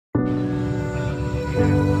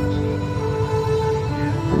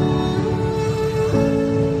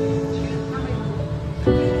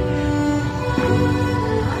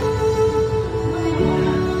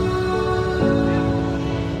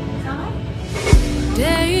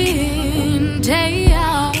Day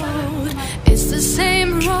out, it's the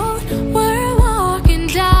same road we're walking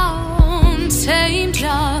down. Same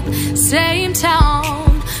job, same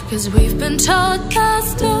town, 'cause we've been told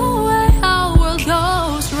that's the way our world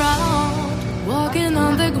goes round. Walking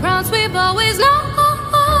on the grounds we've always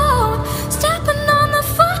known, stepping on the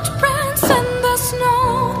footprints in the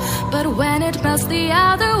snow. But when it melts, the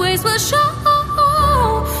other ways will show.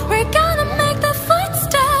 We're gonna make the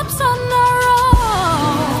footsteps on our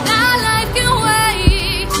own. That life can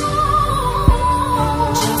wait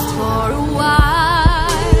just for a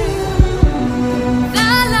while.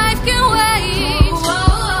 That life can wait,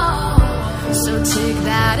 so take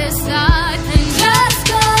that aside and just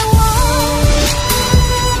go on.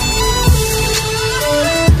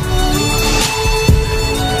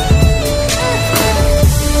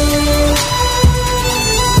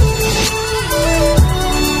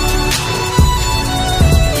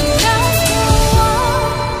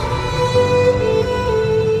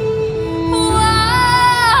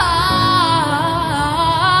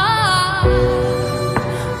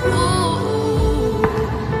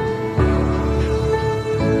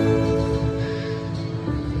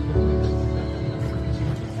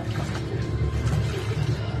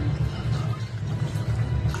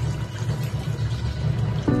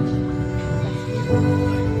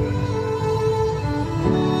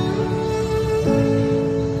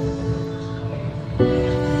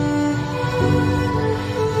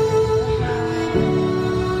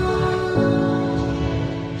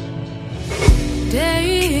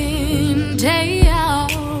 Day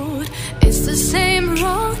out, it's the same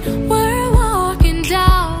road we're walking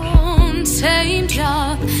down. Same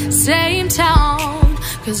job, same town,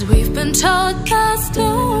 'cause we've been told that's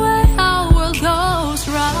the way our world goes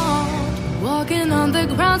round. Walking on the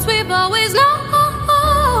grounds we've always known,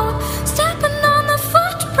 stepping on the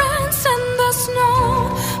footprints in the snow.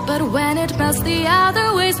 But when it melts, the other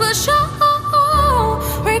ways will show.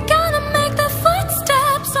 We're gonna make the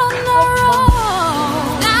footsteps on our own.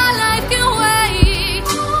 That life can wait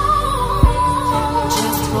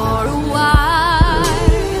just for a while.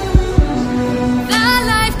 That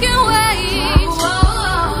life can wait,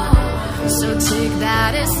 so take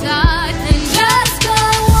that aside and just go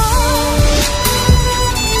on.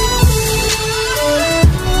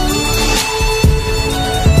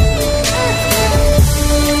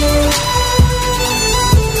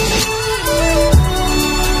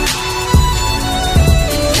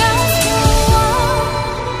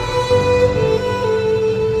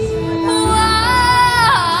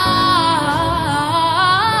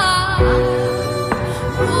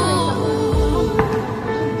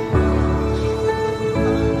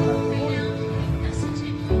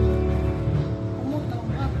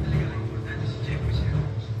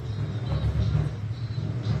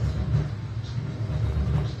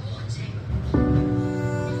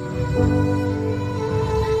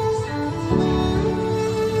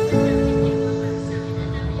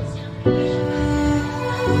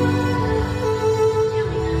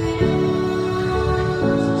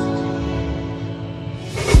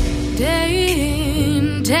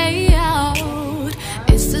 Day out,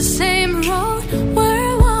 it's the same road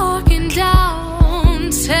we're walking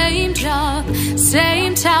down. Same job,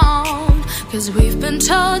 same town, 'cause we've been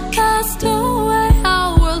told that's the way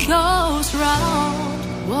our world goes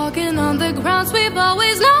round. Walking on the grounds we've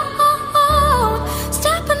always known,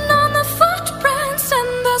 stepping on the footprints in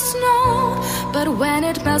the snow. But when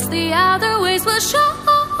it melts, the other ways will show.